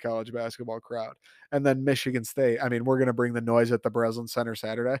love a good college basketball crowd. And then Michigan State. I mean, we're going to bring the noise at the Breslin Center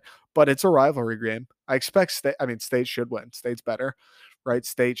Saturday, but it's a rivalry game. I expect State should win. State's better, right?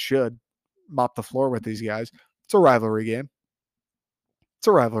 State should mop the floor with these guys. It's a rivalry game. It's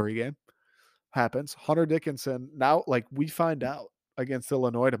a rivalry game. Happens. Hunter Dickinson, now, we find out against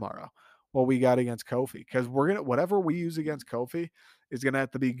Illinois tomorrow what we got against Kofi, because whatever we use against Kofi is gonna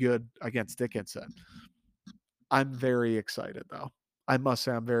have to be good against Dickinson. I'm very excited though. I must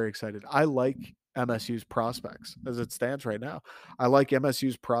say I'm very excited. I like MSU's prospects as it stands right now. I like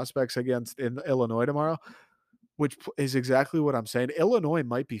MSU's prospects against in Illinois tomorrow, which is exactly what I'm saying. Illinois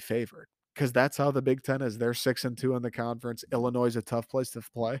might be favored because that's how the Big Ten is. They're 6-2 in the conference. Illinois is a tough place to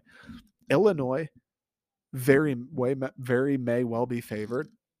play. Illinois very may well be favored.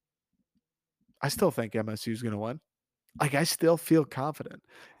 I still think MSU is going to win. Like I still feel confident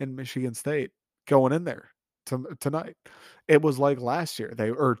in Michigan State going in there tonight. It was like last year,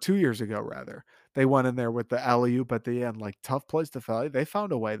 or 2 years ago rather. They went in there with the alley oop at the end, like tough place to play. They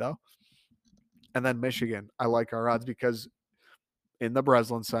found a way though. And then Michigan, I like our odds because in the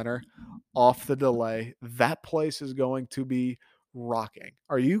Breslin Center, off the delay, that place is going to be rocking.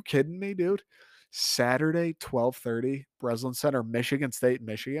 Are you kidding me, dude? Saturday, 12:30, Breslin Center, Michigan State,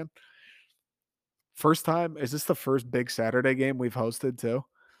 Michigan. First time, is this the first big Saturday game we've hosted too?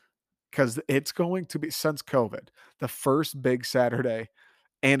 Because it's going to be since COVID, the first big Saturday,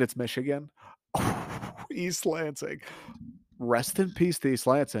 and it's Michigan. East Lansing. Rest in peace to East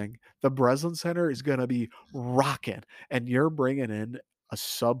Lansing. The Breslin Center is going to be rocking, and you're bringing in a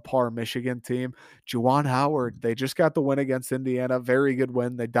subpar Michigan team. Juwan Howard, they just got the win against Indiana. Very good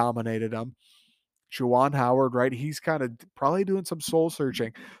win. They dominated them. Juwan Howard, right? He's kind of probably doing some soul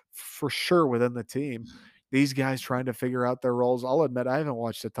searching for sure within the team. These guys trying to figure out their roles. I'll admit I haven't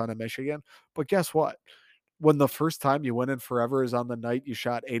watched a ton of Michigan, but guess what? When the first time you win in forever is on the night you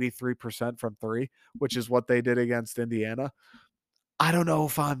shot 83% from three, which is what they did against Indiana. I don't know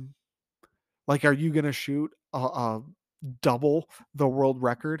if I'm like, are you going to shoot a double the world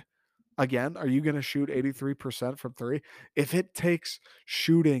record again? Are you going to shoot 83% from three? If it takes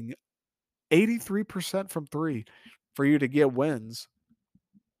shooting 83% from three for you to get wins,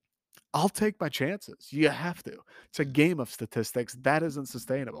 I'll take my chances. You have to. It's a game of statistics. That isn't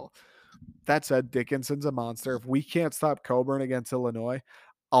sustainable. That said, Dickinson's a monster. If we can't stop Coburn against Illinois,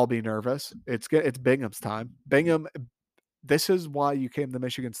 I'll be nervous. It's Bingham's time. Bingham, this is why you came to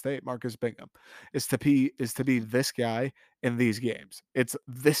Michigan State, Marcus Bingham, is to be this guy in these games.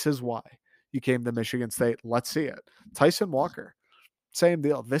 This is why you came to Michigan State. Let's see it. Tyson Walker, same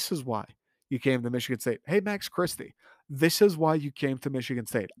deal. This is why you came to Michigan State. Hey, Max Christie, this is why you came to Michigan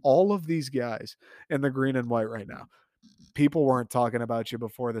State. All of these guys in the green and white right now. People weren't talking about you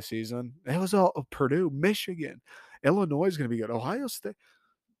before the season. It was all Purdue, Michigan, Illinois is going to be good. Ohio State.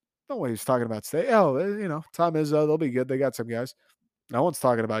 No one was talking about State. Oh, Tom Izzo, they'll be good. They got some guys. No one's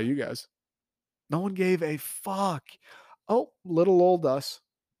talking about you guys. No one gave a fuck. Oh, little old us.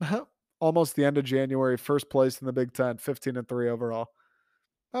 Almost the end of January, first place in the Big Ten, 15-3 overall.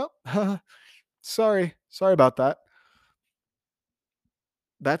 Oh, sorry about that.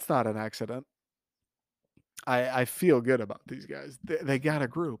 That's not an accident. I feel good about these guys. They got a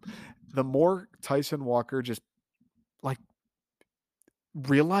group. The more Tyson Walker just like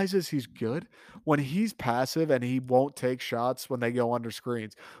realizes he's good, when he's passive and he won't take shots when they go under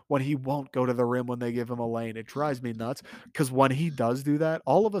screens, when he won't go to the rim when they give him a lane, it drives me nuts. Because when he does do that,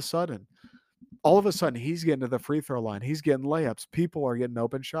 all of a sudden he's getting to the free throw line. He's getting layups. People are getting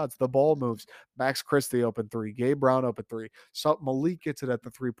open shots. The ball moves. Max Christie open three. Gabe Brown open three. So Malik gets it at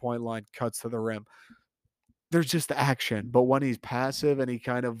the 3-point line, cuts to the rim. There's just action. But when he's passive and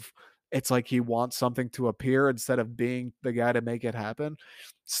it's like he wants something to appear instead of being the guy to make it happen,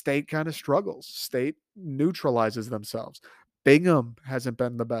 State kind of struggles. State neutralizes themselves. Bingham hasn't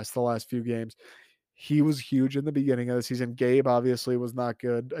been the best the last few games. He was huge in the beginning of the season. Gabe obviously was not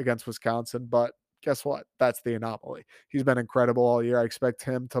good against Wisconsin, but guess what? That's the anomaly. He's been incredible all year. I expect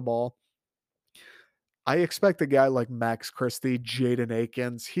him to ball. I expect a guy like Max Christie, Jaden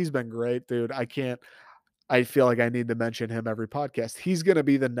Akins. He's been great, dude. I feel like I need to mention him every podcast. He's going to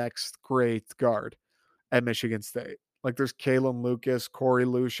be the next great guard at Michigan State. Like there's Kalen Lucas, Corey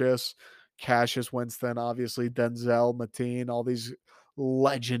Lucius, Cassius Winston, obviously Denzel Mateen, all these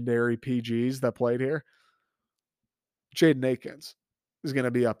legendary PGs that played here. Jaden Akins is going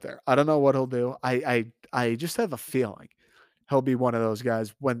to be up there. I don't know what he'll do. I just have a feeling he'll be one of those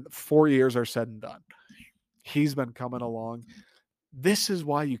guys when 4 years are said and done. He's been coming along. This is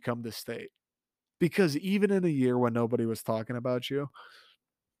why you come to State. Because even in a year when nobody was talking about you,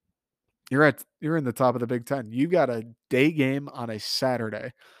 you're in the top of the Big Ten. You got a day game on a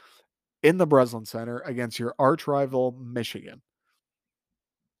Saturday in the Breslin Center against your arch rival Michigan.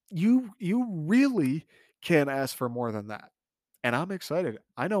 You really can't ask for more than that. And I'm excited.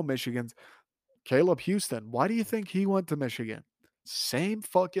 I know Michigan's Caleb Houston. Why do you think he went to Michigan? Same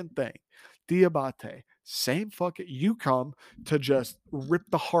fucking thing. Diabate, same fucking. You come to just rip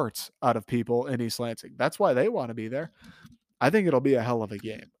the hearts out of people in East Lansing. That's why they want to be there. I think it'll be a hell of a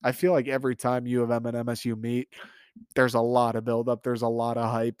game. I feel like every time U of M and MSU meet, There's a lot of buildup. There's a lot of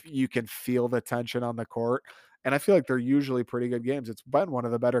hype. You can feel the tension on the court. And I feel like they're usually pretty good games. It's been one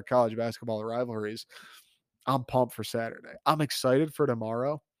of the better college basketball rivalries. I'm pumped for Saturday. I'm excited for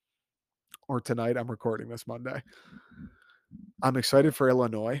tomorrow or tonight. I'm recording this Monday. I'm excited for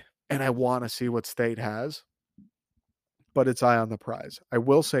Illinois, and I want to see what State has, but it's eye on the prize. I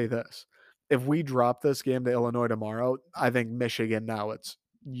will say this. If we drop this game to Illinois tomorrow, I think Michigan now it's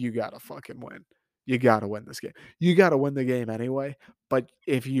you got to fucking win. You got to win this game. You got to win the game anyway, but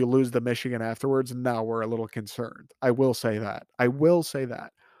if you lose the Michigan afterwards, now we're a little concerned. I will say that. I will say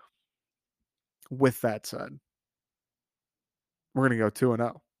that. With that said, we're going to go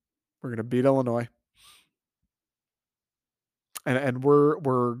 2-0. We're going to beat Illinois. And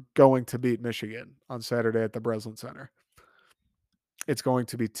we're going to beat Michigan on Saturday at the Breslin Center. It's going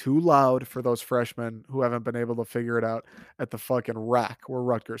to be too loud for those freshmen who haven't been able to figure it out at the fucking rack where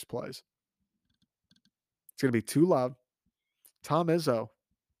Rutgers plays. It's going to be too loud. Tom Izzo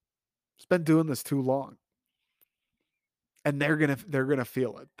has been doing this too long. And they're gonna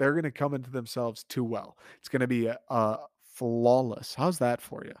feel it. They're gonna come into themselves too well. It's gonna be a flawless. How's that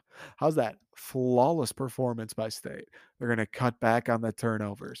for you? How's that flawless performance by State? They're gonna cut back on the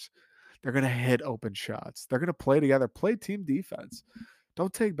turnovers. They're gonna hit open shots. They're gonna play together, play team defense.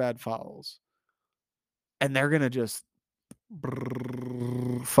 Don't take bad fouls. And they're gonna just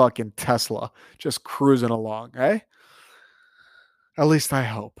fucking Tesla, just cruising along, eh? At least I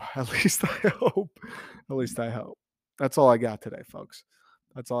hope. At least I hope. At least I hope. That's all I got today, folks.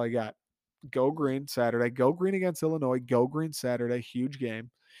 That's all I got. Go Green Saturday. Go Green against Illinois. Go Green Saturday. Huge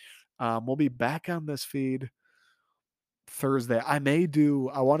game. We'll be back on this feed Thursday. I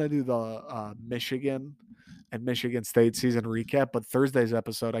want to do the Michigan and Michigan State season recap, but Thursday's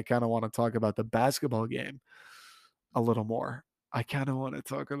episode, I kind of want to talk about the basketball game a little more. I kind of want to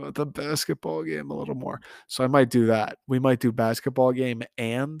talk about the basketball game a little more. So I might do that. We might do basketball game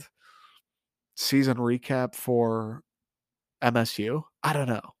and season recap for MSU. I don't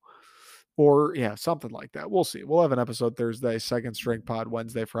know. Or yeah, something like that. We'll see. We'll have an episode Thursday, second string pod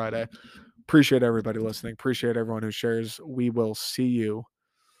Wednesday, Friday. Appreciate everybody listening. Appreciate everyone who shares. We will see you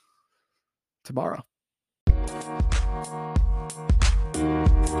tomorrow.